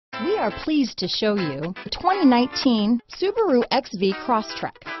We are pleased to show you the 2019 Subaru XV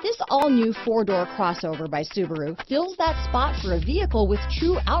Crosstrek. This all-new four-door crossover by Subaru fills that spot for a vehicle with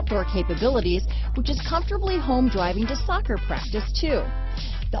true outdoor capabilities, which is comfortably home driving to soccer practice too.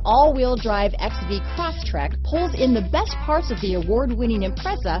 The all-wheel drive XV Crosstrek pulls in the best parts of the award-winning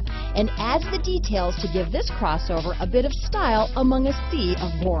Impreza and adds the details to give this crossover a bit of style among a sea of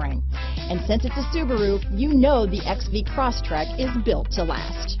boring. And since it's a Subaru, you know the XV Crosstrek is built to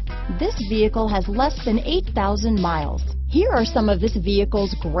last. This vehicle has less than 8,000 miles. Here are some of this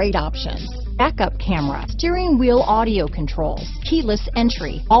vehicle's great options: backup camera, steering wheel audio controls, keyless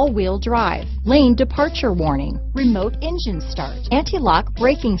entry, all-wheel drive, lane departure warning, remote engine start, anti-lock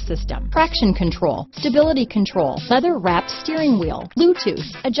braking system, traction control, stability control, leather-wrapped steering wheel, Bluetooth,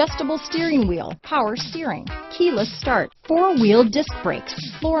 adjustable steering wheel, power steering, keyless start, four-wheel disc brakes,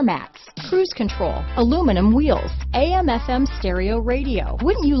 floor mats, cruise control, aluminum wheels, AM/FM stereo radio.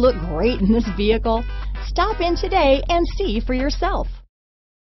 Wouldn't you look great in this vehicle? Stop in today and see for yourself.